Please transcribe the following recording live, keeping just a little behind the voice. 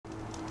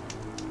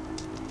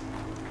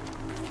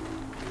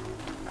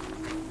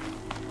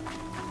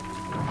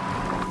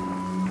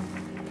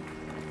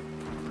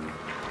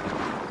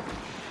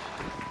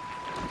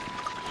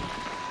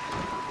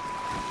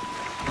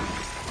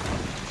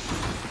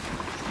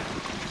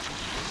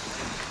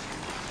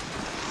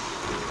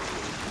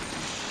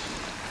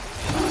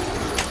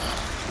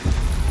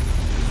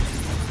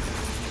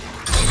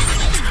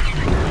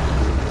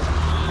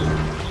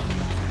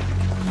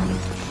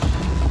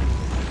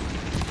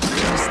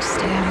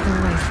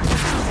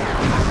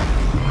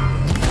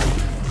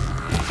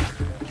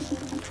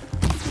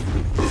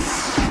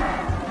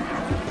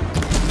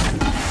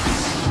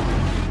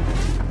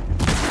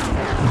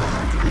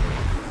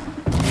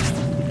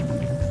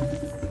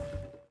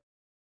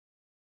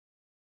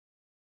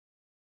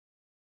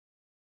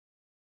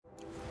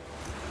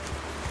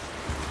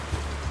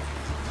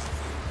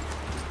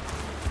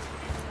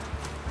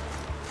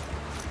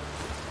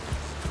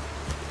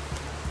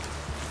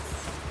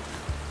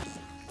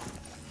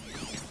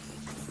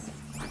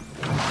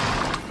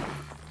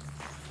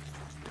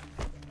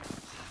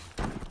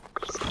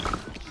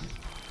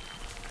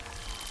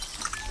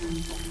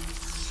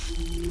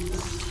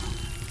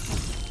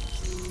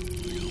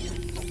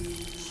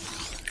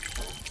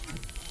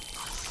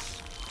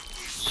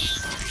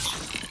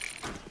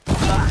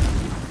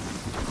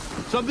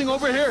Something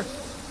over here!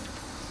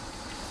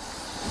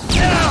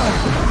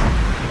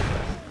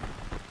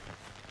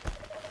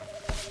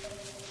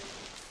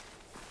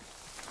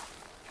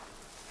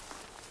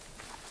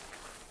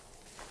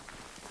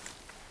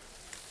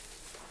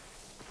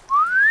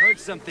 Heard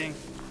something.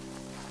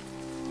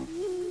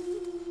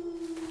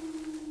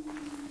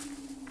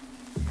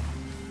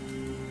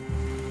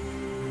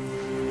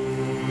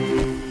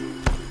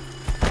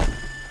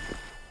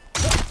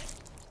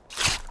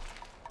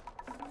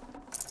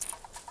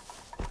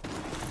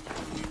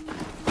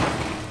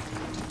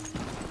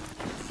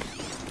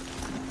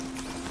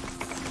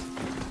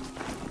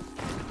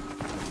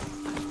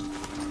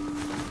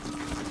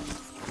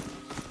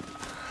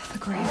 The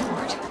grave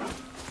ward.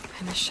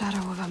 In the shadow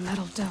of a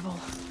metal devil.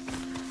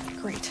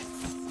 Great.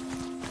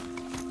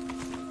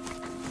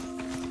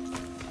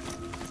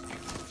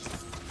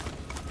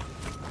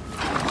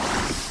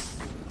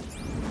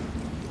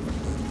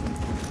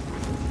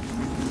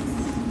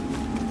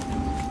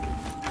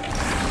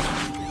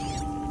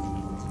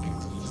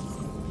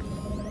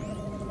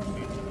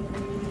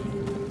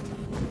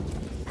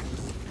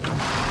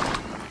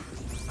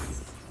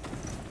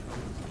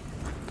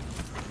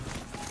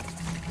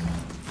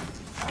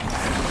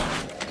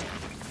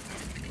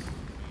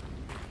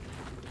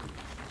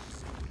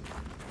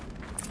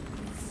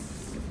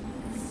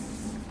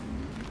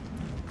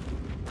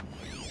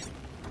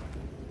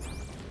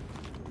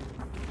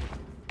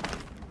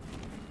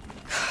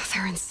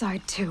 They're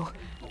inside too.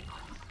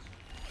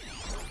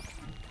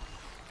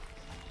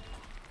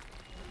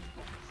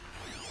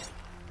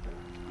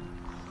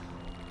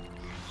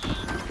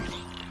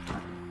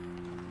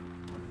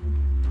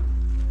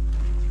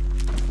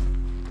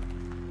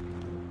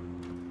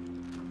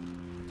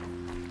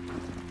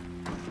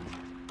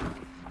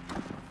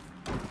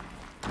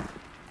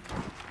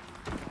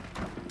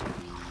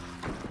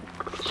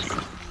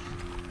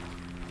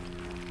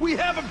 We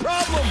have a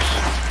problem!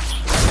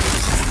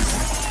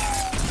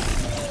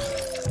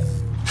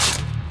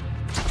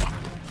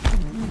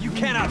 You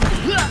cannot...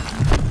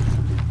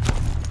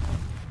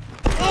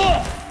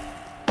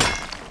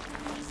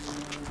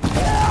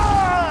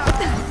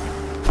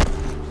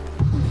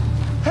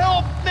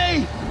 Help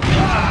me!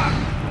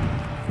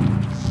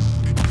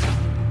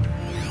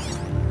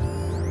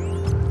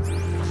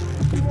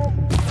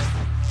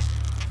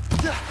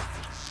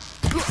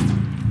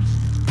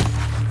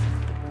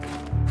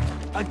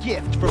 A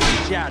gift from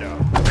the shadow.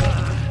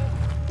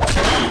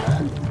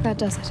 That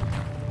does it.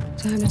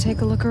 Time to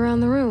take a look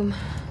around the room.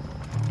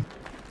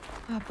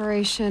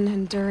 Operation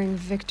Enduring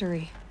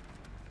Victory.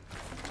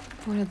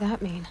 What did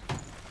that mean?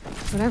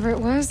 Whatever it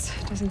was,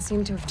 doesn't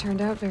seem to have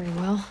turned out very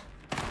well.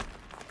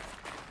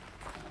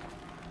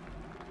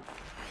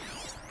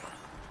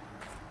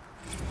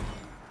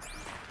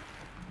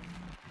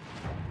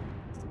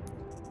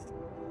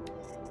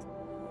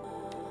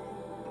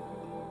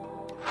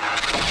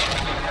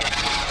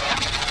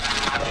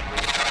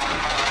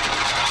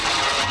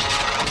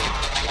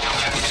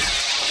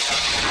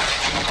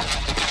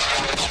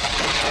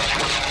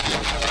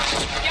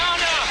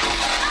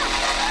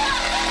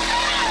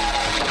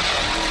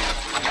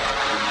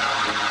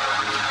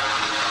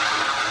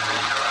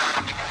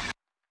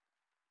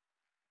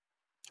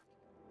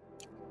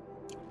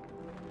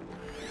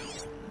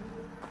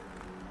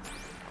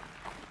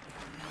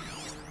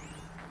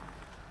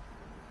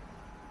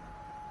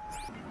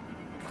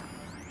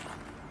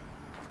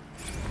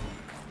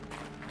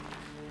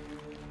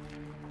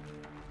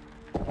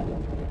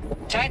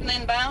 Titan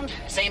inbound,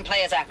 same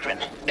play as Akron.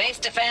 Base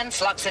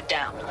defense locks it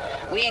down.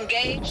 We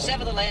engage,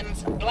 sever the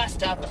limbs, and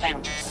blast out the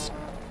fountains.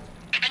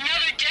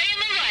 Another day in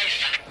the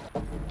life.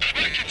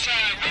 Record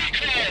time, we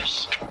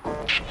close.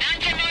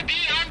 Anti-MIB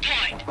on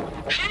point.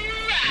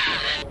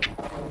 Hoorah!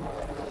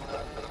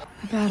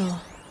 A battle.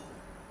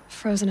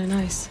 Frozen in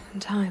ice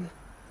and time.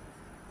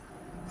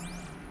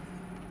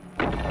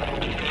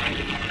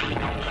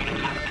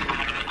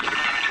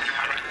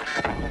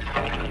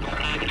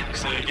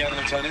 Say again,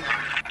 Lieutenant.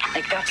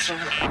 They got through.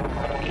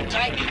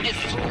 Titan is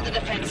through the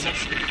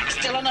defenses.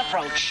 Still on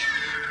approach.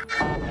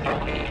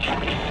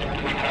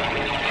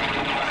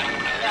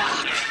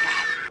 Ah,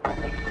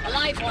 crap. A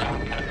live one.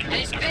 And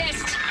he's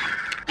pissed.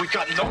 We've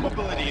got no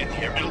mobility in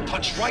here. It'll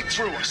punch right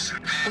through us.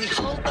 We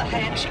hold the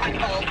hedge at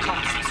all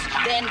costs.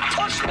 Then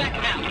push back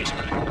out.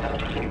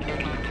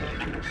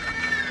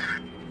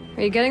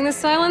 Are you getting this,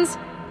 Silence?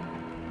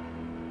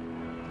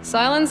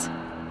 Silence?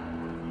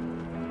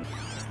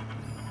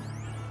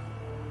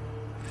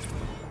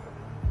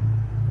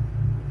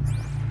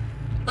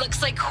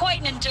 Looks like quite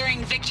an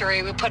enduring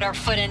victory we put our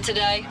foot in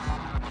today.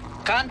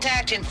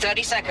 Contact in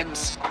 30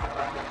 seconds.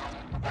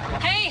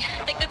 Hey,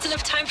 think that's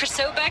enough time for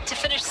Sobeck to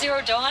finish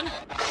Zero Dawn?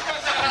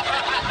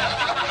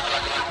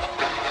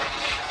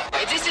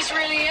 If this is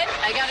really it,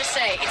 I gotta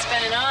say, it's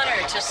been an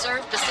honor to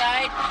serve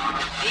beside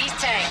these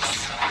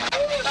tanks.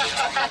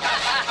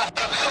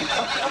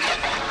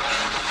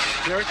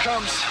 Here it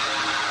comes.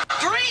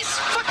 Brace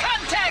for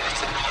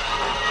contact!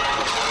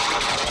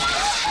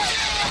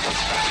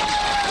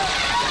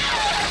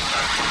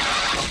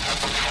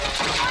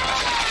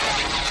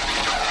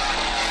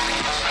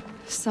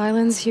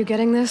 Silence, you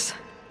getting this?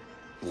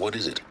 What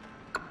is it?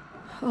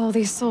 All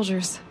these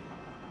soldiers.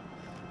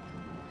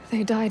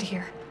 They died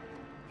here.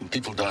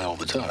 People die all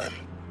the time.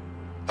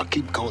 I'll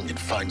keep going and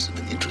find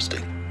something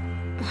interesting.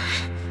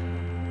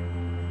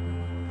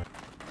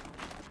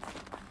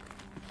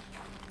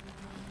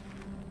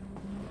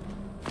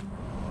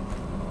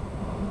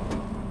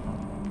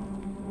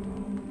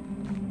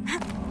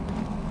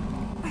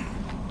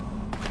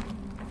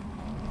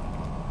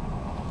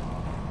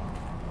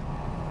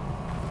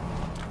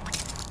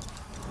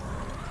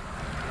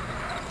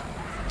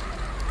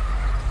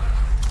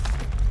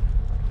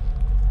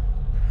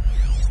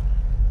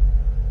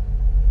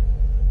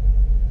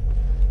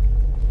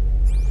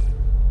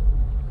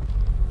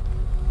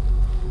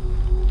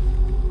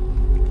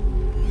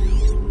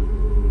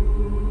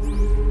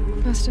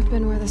 Must have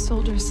been where the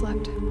soldiers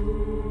slept.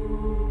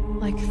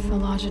 Like the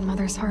lodge in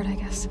Mother's Heart, I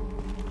guess.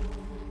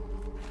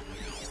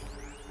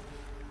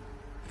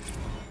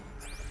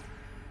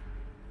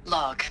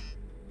 Log.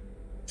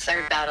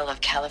 Third Battle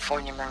of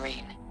California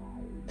Marine.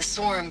 The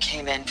swarm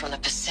came in from the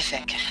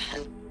Pacific,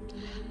 and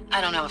I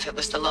don't know if it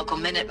was the local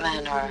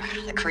Minutemen or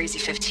the crazy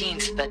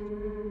 15th, but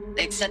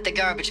they'd set the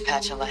garbage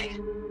patch alight.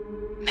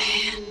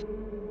 Man,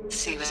 the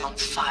sea was on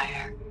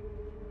fire.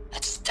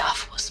 That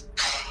stuff was...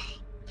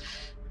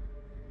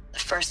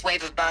 The first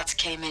wave of bots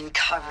came in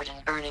covered in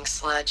burning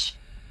sludge.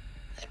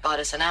 They bought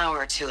us an hour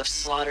or two of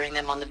slaughtering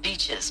them on the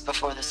beaches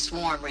before the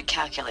swarm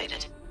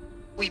recalculated.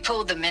 We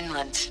pulled them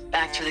inland,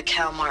 back through the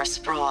Kalmar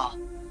sprawl.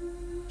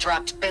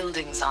 Dropped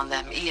buildings on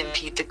them,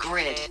 EMP'd the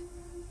grid.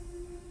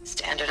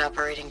 Standard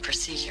operating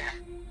procedure.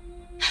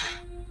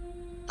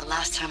 The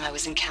last time I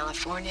was in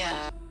California,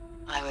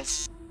 I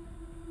was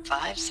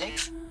 5,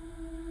 6?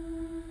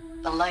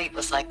 The light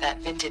was like that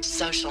vintage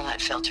social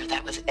net filter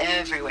that was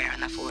everywhere in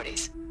the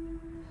 40s.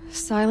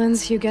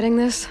 Silence, you getting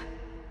this?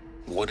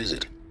 What is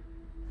it?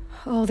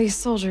 All these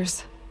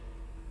soldiers.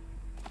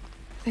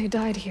 They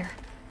died here.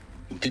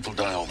 People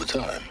die all the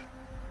time.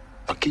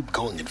 I'll keep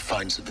going and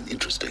find something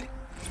interesting.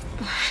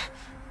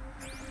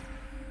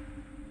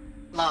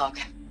 Log.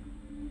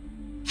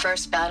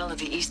 First battle of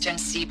the eastern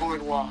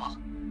seaboard wall.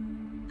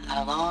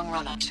 Had a long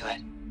run up to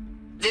it.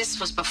 This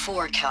was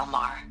before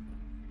Kalmar,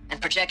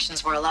 and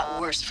projections were a lot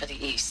worse for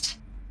the east.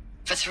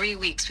 For 3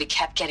 weeks, we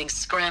kept getting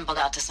scrambled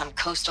out to some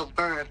coastal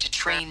burg to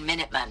train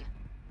Minutemen.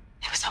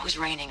 It was always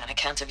raining on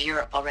account of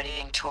Europe already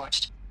being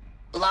torched.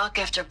 Block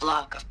after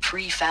block of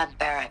prefab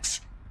barracks.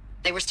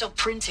 They were still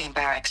printing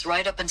barracks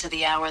right up until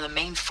the hour the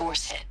main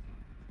force hit.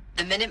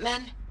 The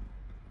Minutemen?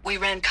 We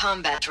ran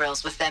combat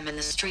drills with them in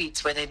the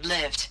streets where they'd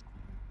lived,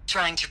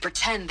 trying to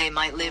pretend they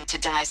might live to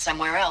die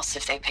somewhere else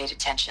if they paid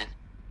attention.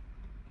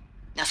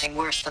 Nothing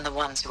worse than the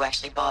ones who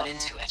actually bought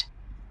into it.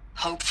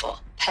 Hopeful,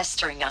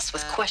 pestering us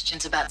with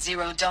questions about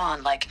Zero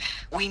Dawn like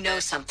we know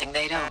something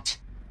they don't.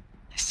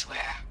 I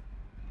swear,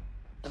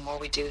 the more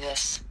we do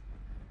this,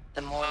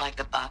 the more like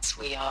the bots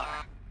we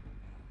are.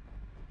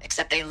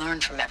 Except they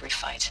learn from every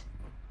fight.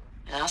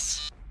 And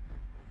us?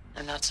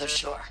 I'm not so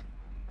sure.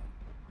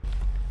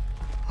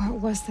 What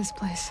was this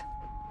place?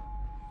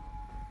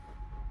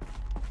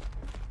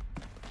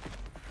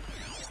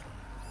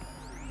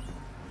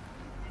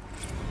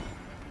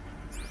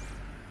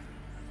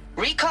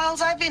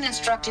 Recalls, I've been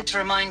instructed to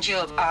remind you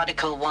of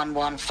Article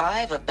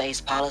 115 of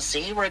base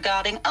policy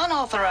regarding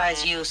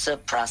unauthorized use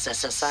of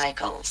processor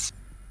cycles.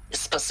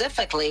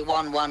 Specifically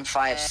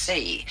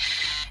 115C.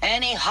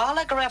 Any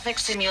holographic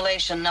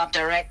simulation not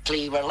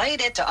directly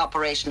related to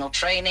operational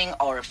training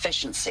or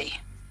efficiency.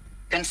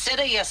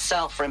 Consider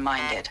yourself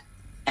reminded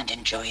and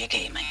enjoy your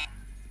gaming.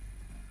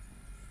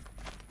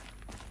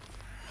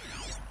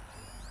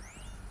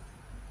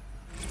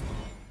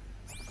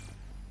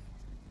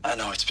 I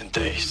know it's been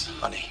days,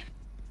 honey.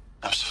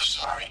 I'm so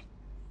sorry.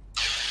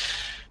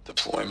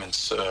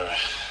 Deployments are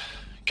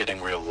getting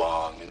real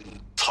long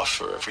and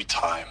tougher every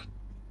time.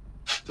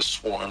 The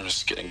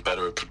swarm's getting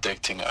better at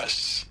predicting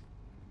us.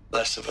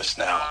 Less of us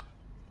now.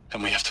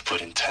 And we have to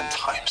put in 10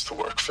 times the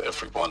work for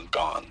everyone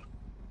gone.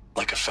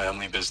 Like a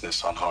family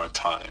business on hard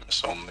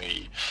times,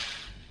 only...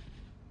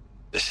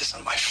 This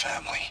isn't my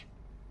family.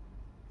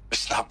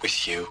 It's not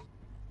with you.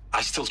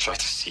 I still try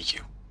to see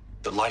you.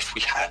 The life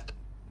we had.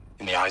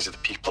 In the eyes of the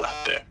people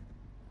out there.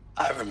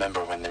 I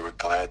remember when they were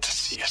glad to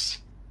see us.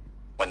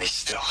 When they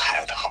still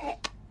had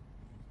hope.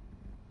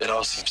 It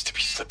all seems to be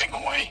slipping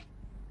away.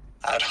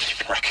 I don't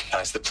even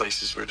recognize the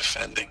places we're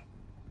defending.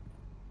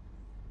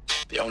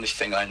 The only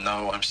thing I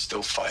know I'm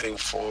still fighting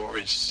for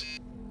is...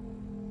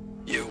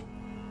 you.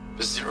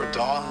 For Zero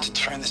Dawn to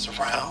turn this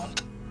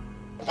around.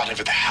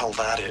 Whatever the hell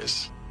that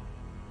is.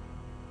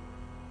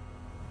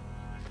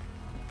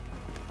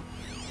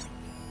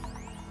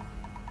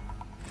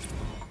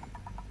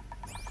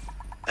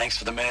 Thanks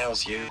for the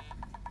mails, you.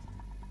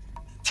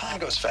 Time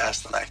goes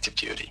fast on active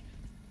duty.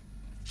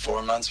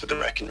 4 months with the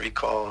wreck and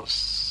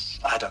recalls.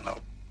 I don't know,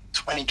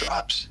 20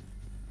 drops.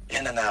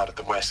 In and out of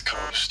the West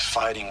Coast,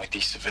 fighting with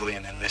these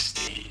civilian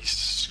enlistees,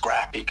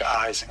 scrappy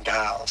guys and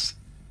gals.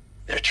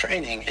 Their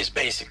training is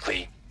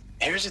basically,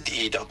 here's a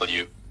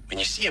DEW. When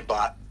you see a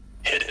bot,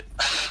 hit it.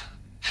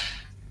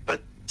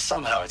 But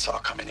Somehow it's all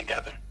coming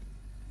together.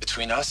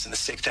 Between us and the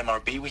 6th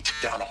MRB, we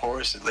took down a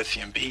horse at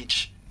Lithium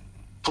Beach.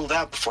 Pulled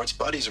out before its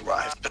buddies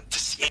arrived, but to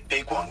see a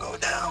big one go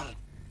down.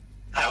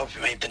 I hope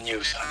you made the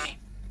news, honey.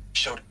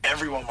 Showed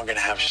everyone we're gonna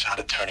have a shot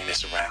at turning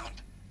this around.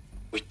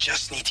 We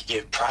just need to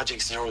give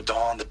Project Zero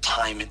Dawn the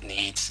time it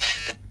needs,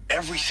 then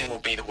everything will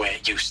be the way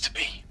it used to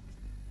be.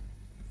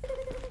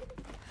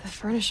 The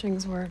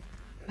furnishings were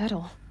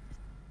metal.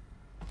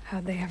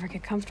 How'd they ever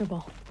get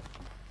comfortable?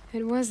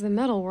 It was the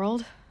metal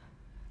world.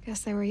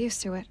 Guess they were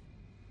used to it.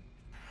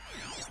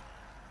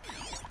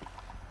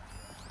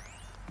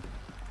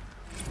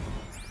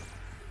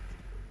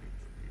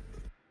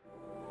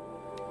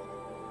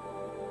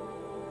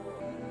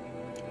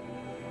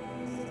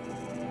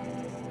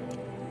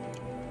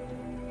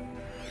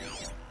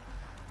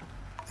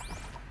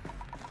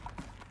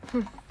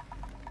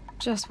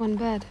 Just one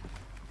bed.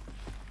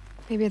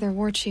 Maybe their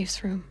war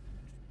chief's room.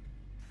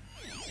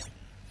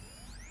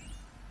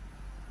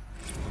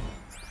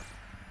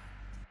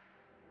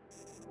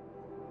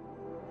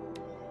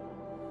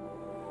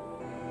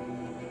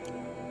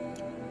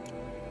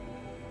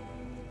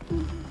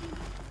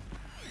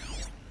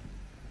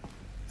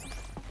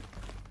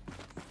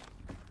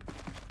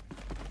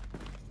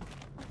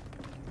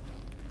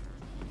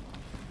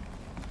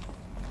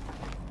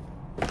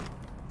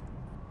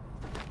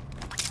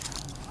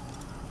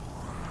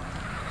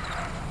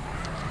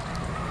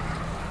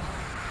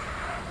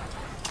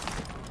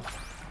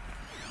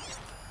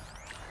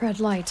 Red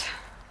light.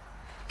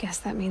 Guess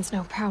that means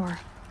no power.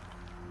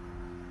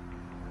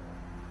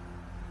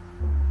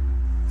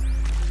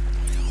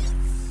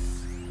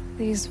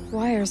 These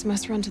wires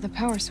must run to the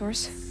power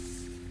source.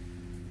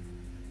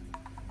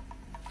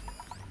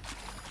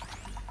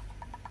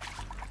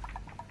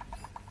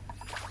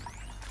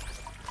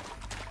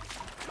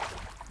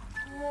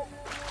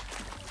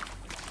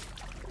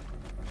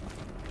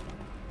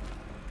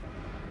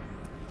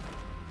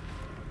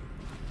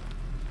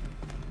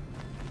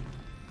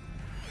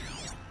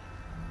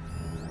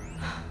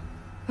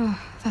 Oh,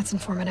 that's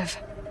informative.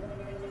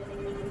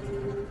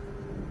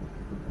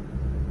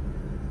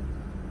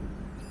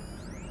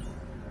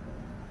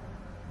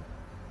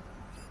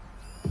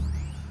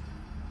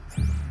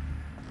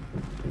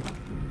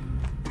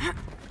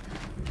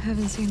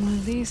 Haven't seen one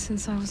of these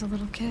since I was a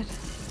little kid.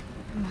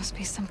 It must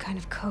be some kind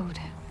of code.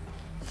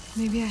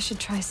 Maybe I should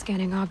try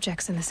scanning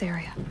objects in this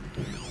area.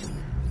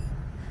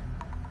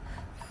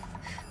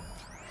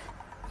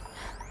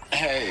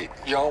 Hey,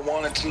 y'all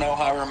wanted to know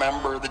how I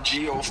remember the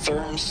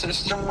geotherm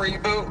system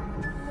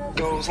reboot?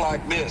 Goes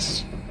like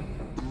this.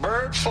 The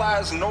bird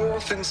flies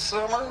north in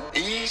summer,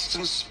 east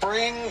in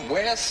spring,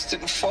 west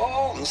in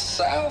fall, and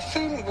south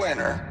in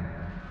winter.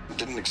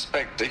 Didn't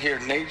expect to hear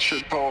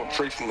nature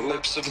poetry from the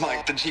lips of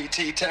Mike the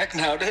GT Tech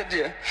now, did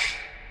you?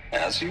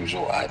 As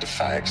usual, I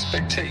defy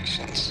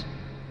expectations.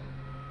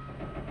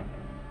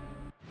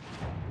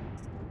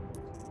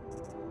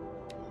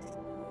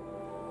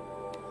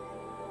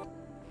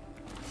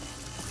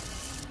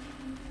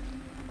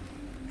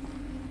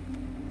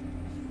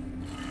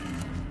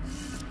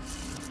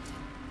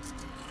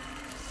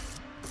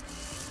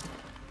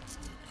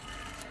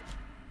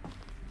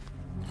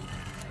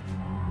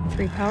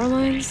 Three power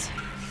lines,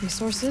 three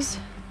sources.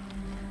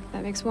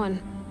 That makes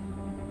one.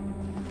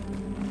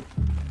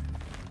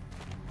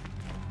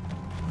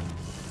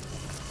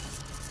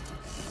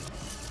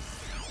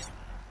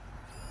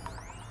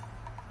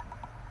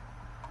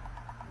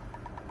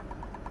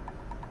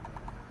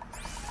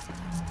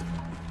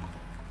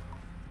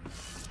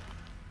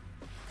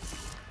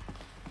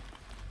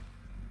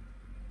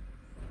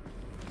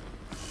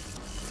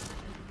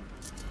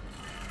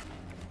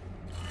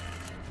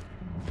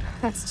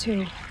 That's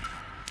two.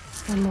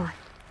 One more.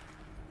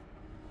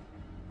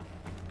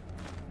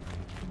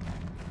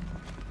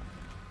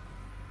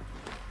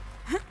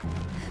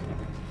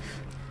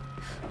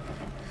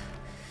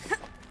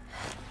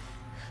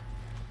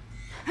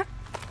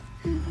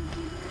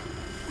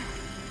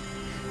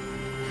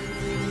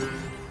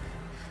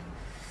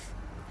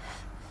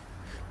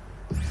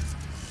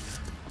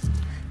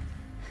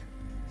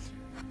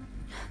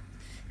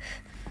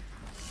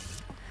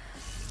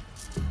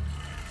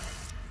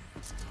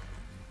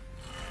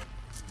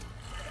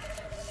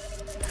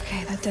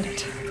 Okay, that did it.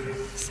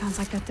 Sounds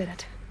like that did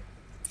it.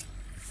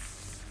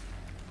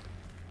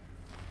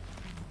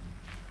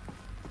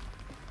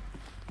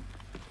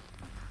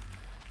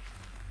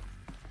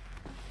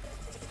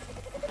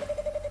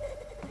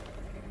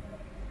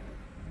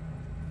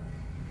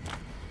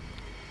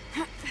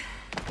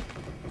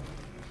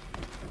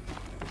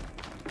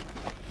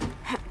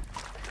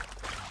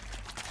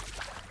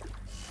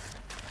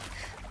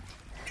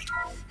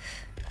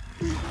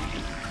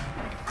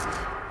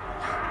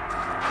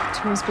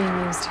 Tools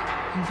being used,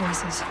 and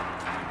voices.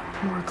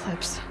 More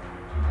clips.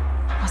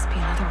 Must be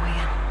another way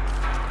in.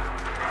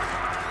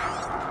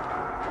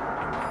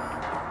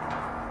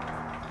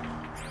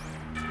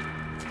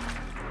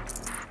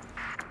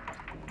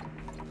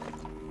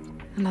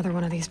 Another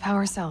one of these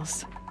power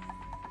cells.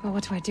 But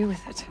what do I do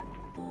with it?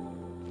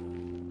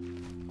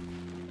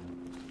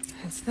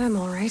 It's them,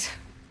 all right.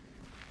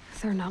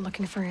 They're not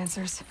looking for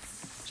answers,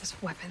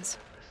 just weapons.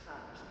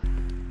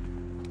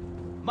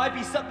 Might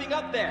be something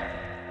up there.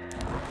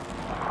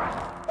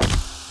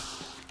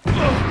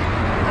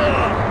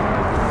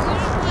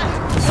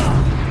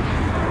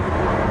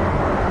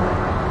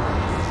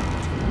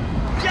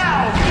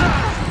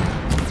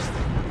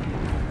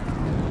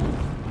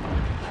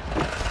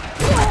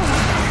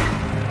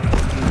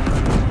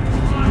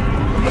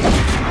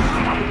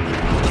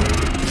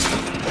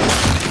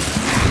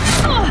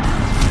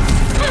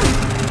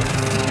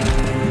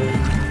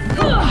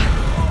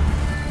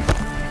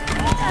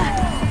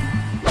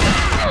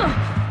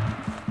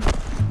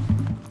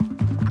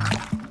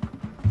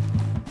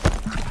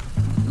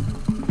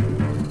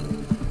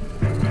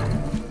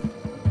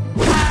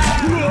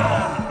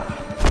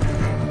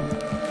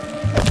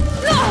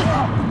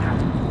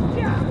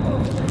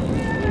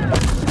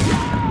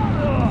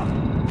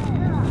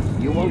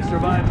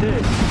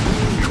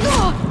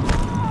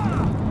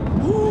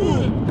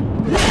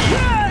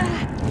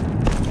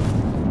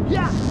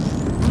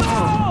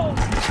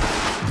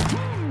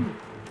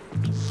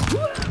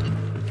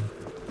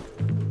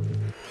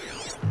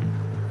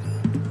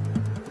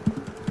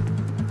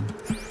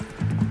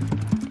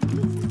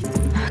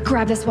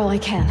 Grab this while I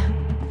can.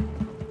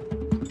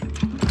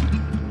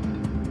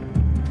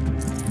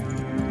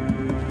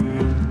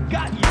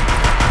 Got you!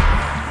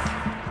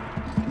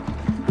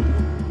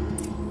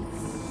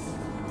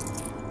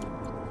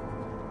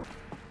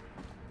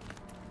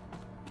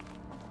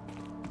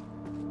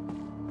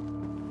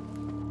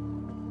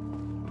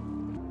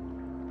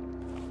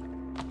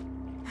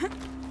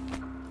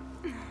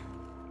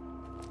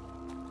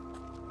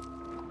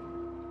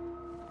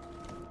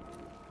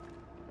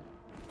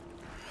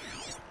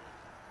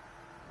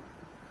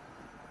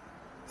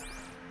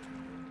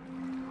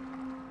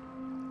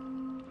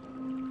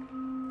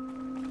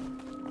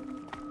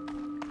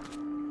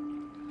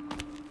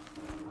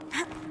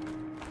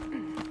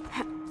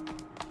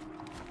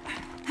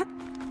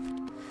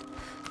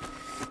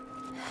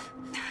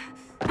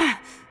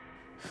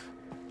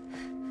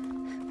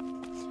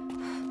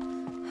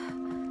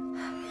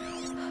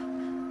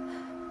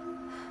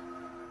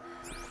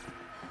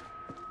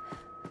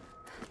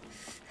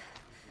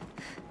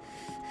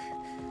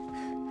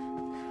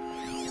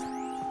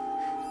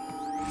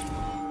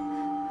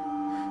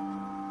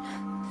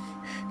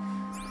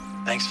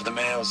 Thanks for the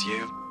mails,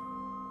 you.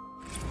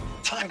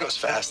 Time goes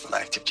fast on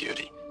active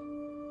duty.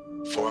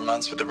 4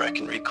 months with the wreck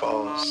and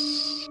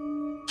recalls,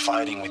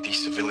 fighting with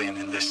these civilian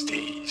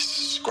enlistees,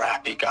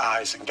 scrappy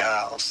guys and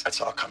gals.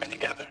 That's all coming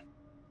together.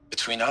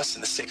 Between us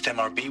and the 6th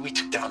MRB, we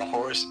took down a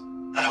horse.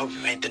 I hope you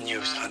made the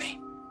news, honey.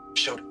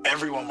 Showed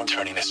everyone we're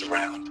turning this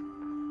around.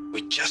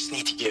 We just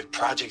need to give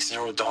Project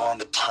Zero Dawn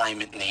the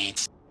time it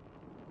needs.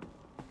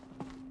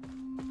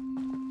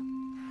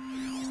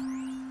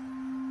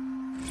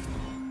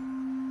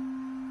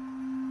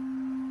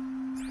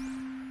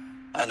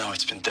 I know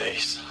it's been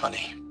days,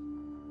 honey.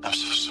 I'm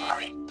so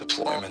sorry.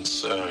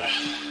 Deployments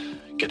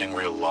are getting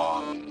real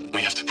long.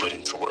 We have to put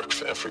into work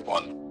for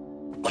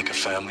everyone. Like a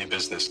family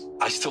business.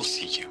 I still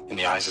see you in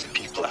the eyes of the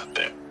people out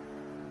there.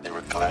 They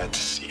were glad to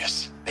see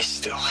us. They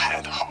still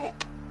had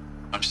hope.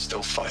 I'm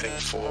still fighting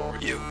for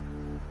you.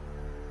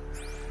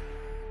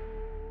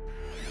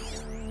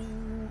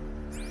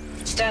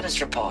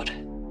 Status report.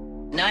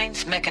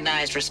 9th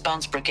Mechanized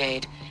Response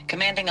Brigade,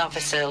 Commanding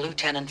Officer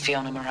Lieutenant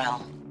Fiona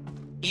Morrell.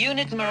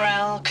 Unit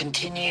morale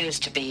continues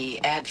to be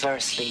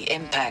adversely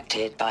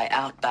impacted by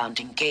outbound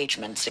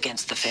engagements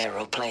against the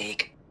Pharaoh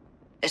Plague,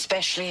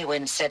 especially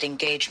when said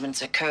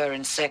engagements occur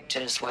in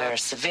sectors where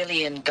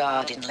civilian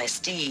guard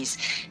enlistees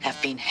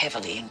have been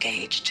heavily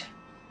engaged.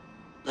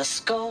 The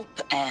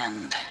scope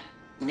and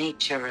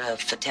nature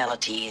of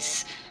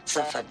fatalities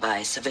suffered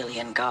by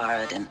civilian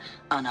guard and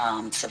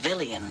unarmed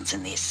civilians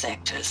in these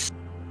sectors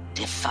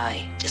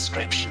defy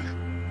description.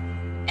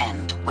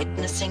 And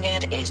witnessing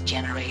it is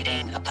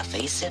generating a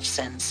pervasive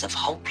sense of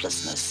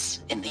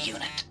hopelessness in the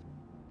unit.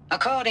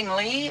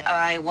 Accordingly,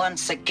 I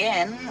once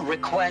again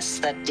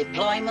request that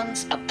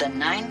deployments of the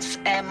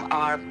 9th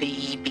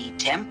MRB be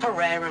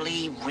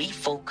temporarily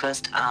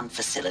refocused on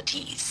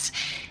facilities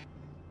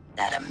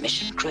that are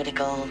mission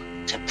critical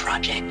to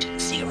Project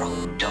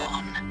Zero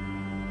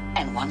Dawn.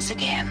 And once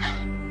again,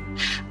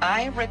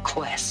 I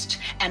request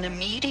an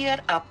immediate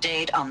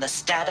update on the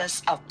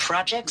status of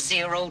Project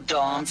Zero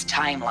Dawn's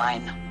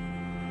timeline.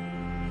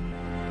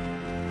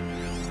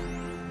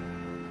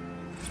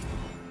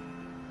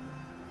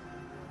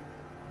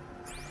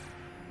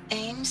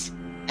 Ames,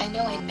 I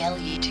know I mail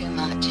you too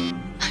much.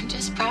 I'm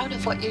just proud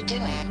of what you're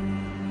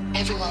doing.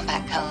 Everyone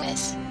back home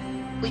is.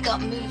 We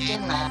got moved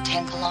inland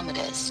 10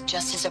 kilometers,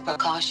 just as a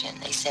precaution,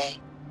 they say.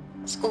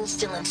 School's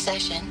still in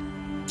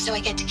session, so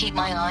I get to keep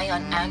my eye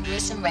on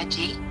Andres and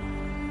Reggie.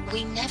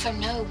 We never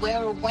know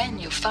where or when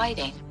you're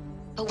fighting,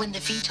 but when the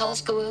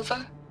VTOLs go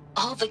over,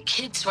 all the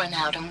kids run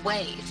out and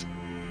wave.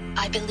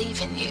 I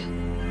believe in you.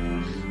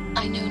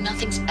 I know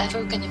nothing's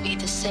ever gonna be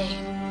the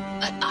same,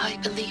 but I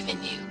believe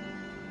in you.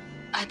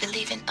 I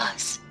believe in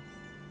us.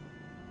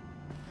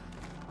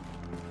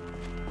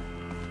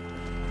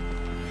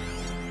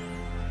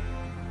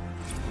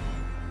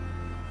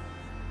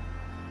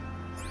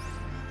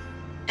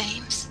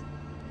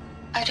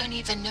 don't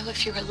even know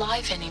if you're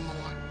alive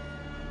anymore.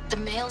 The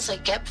mails I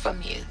get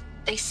from you,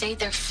 they say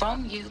they're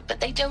from you, but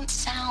they don't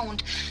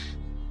sound...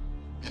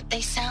 They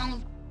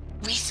sound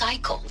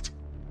recycled.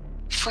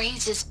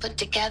 Phrases put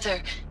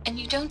together, and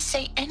you don't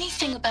say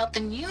anything about the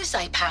news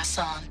I pass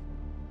on.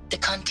 The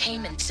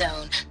containment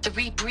zone, the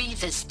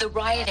rebreathers, the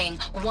rioting,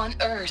 One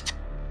Earth.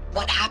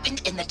 What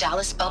happened in the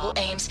Dallas bubble,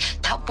 Ames,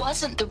 that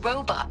wasn't the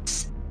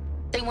robots.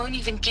 They won't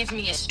even give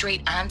me a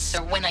straight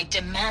answer when I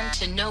demand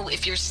to know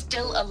if you're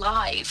still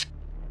alive.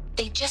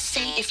 They just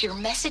say if your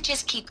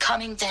messages keep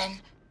coming, then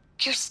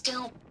you're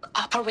still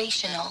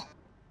operational.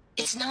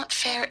 It's not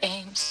fair,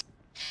 Ames.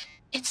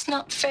 It's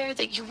not fair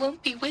that you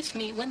won't be with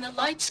me when the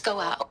lights go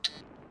out.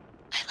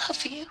 I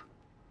love you.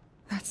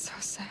 That's so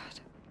sad.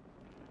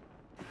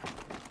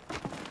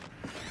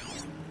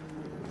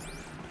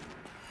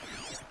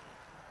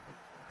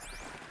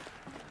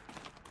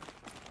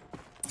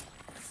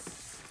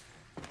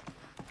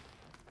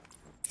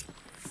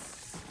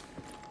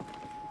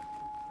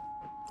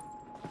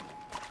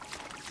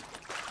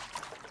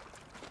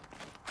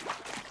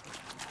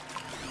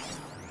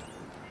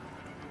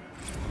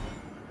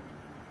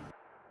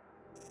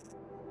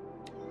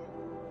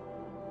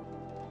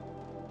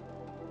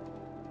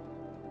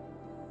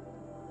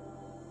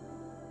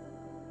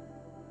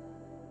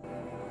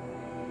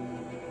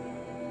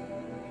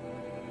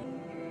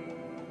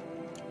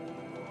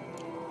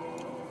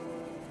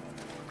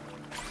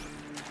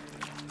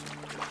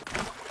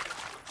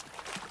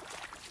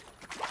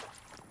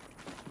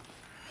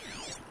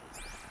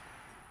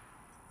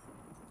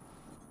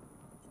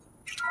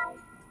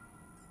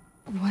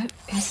 What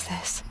is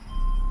this?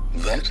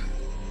 That?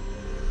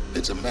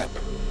 It's a map.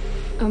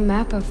 A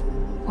map of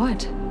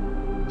what?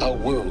 Our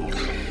world.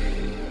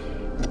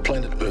 The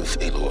planet Earth,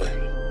 Aloy.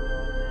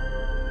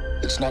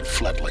 It's not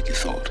flat like you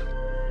thought.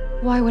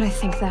 Why would I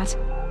think that?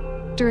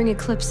 During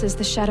eclipses,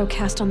 the shadow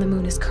cast on the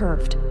moon is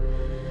curved.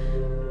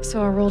 So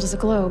our world is a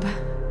globe.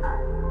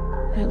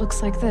 And it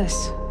looks like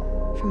this,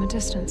 from a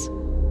distance.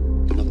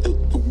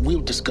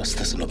 We'll discuss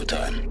this another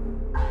time.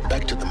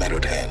 Back to the matter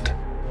at hand.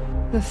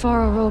 The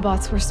Faro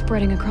robots were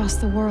spreading across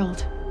the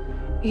world,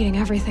 eating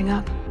everything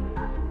up.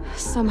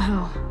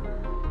 Somehow,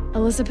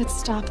 Elisabeth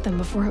stopped them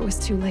before it was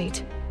too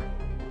late.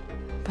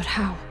 But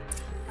how?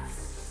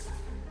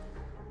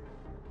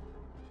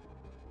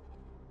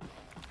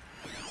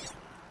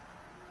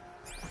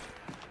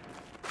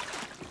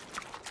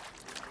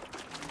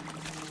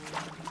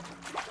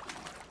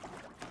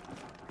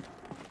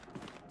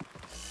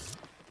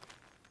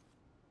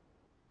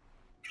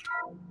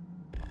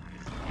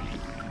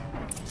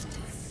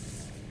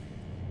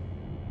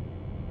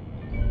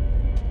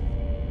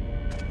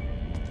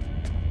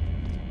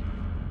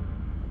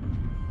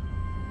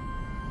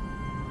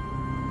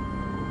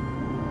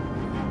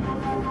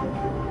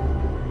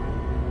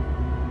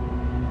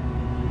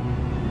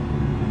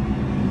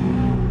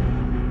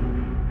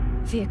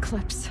 The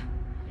eclipse.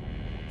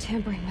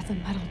 Tampering with the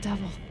metal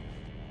devil.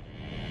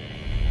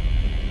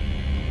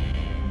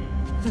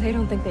 They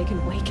don't think they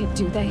can wake it,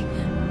 do they?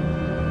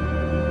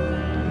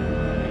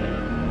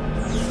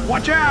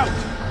 Watch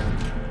out!